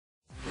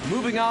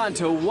moving on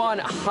to one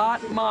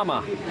hot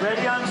mama.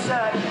 Ready on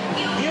set.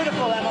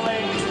 Beautiful,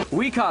 Emily.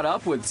 We caught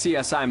up with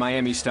CSI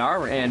Miami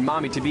star and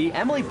mommy-to-be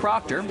Emily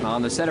Procter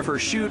on the set of her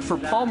shoot for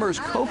Palmer's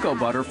cocoa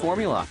butter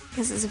formula.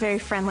 This is a very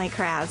friendly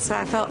crowd, so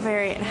I felt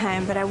very at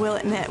home, but I will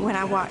admit when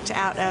I walked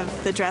out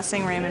of the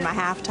dressing room in my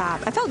half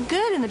top, I felt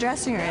good in the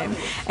dressing room,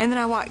 and then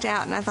I walked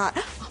out and I thought,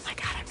 oh my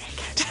God, I'm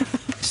naked.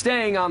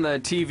 Staying on the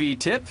TV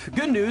tip,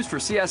 good news for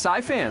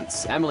CSI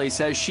fans. Emily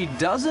says she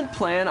doesn't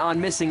plan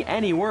on missing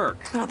any work.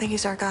 I don't think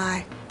he's our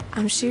guy.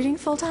 I'm shooting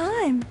full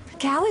time.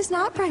 Callie's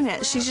not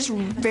pregnant. She's just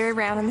very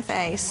round in the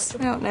face.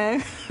 I don't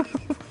know.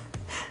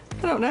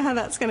 I don't know how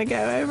that's going to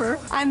go over.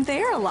 I'm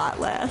there a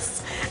lot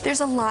less. There's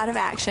a lot of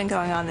action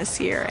going on this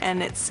year,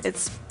 and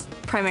it's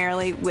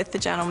primarily with the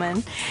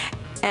gentlemen.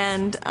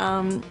 And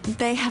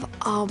they have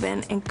all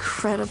been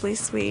incredibly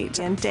sweet.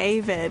 And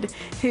David,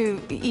 who,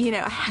 you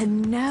know, I had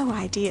no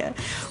idea,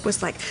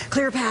 was like,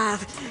 clear a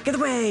path, get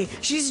away,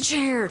 she needs a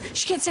chair,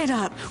 she can't stand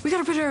up, we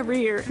gotta put her over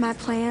here. My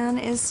plan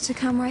is to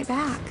come right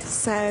back.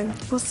 So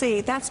we'll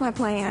see, that's my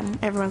plan.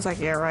 Everyone's like,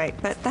 yeah, right,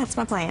 but that's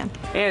my plan.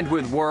 And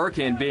with work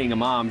and being a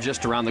mom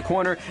just around the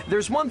corner,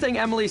 there's one thing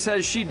Emily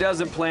says she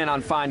doesn't plan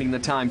on finding the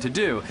time to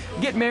do: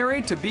 get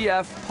married to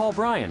BF Paul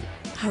Bryan.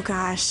 Oh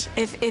gosh,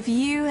 if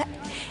you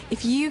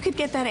could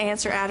get that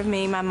answer out of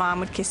me, my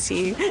mom would kiss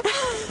you.